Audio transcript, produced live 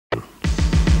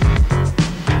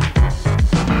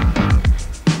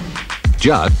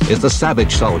Judd is the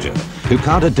savage soldier who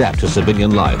can't adapt to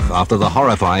civilian life after the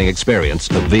horrifying experience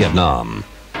of Vietnam.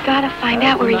 Gotta find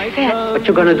out where he fits. What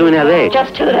you gonna do in L.A.?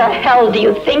 Just who the hell do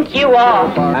you think you are?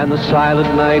 And the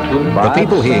silent night will The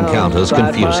people he encounters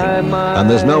confuse him, and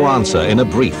there's no answer in a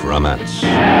brief romance.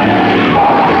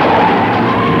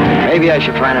 Maybe I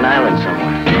should find an island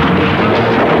somewhere.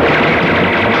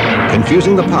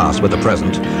 Confusing the past with the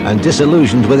present and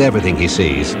disillusioned with everything he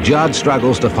sees, Judd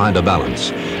struggles to find a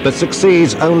balance, but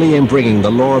succeeds only in bringing the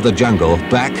law of the jungle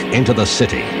back into the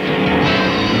city.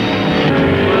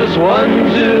 One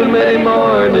too many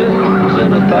mornings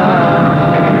and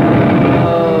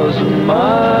 1,000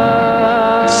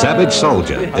 miles. Savage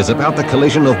Soldier is about the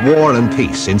collision of war and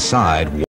peace inside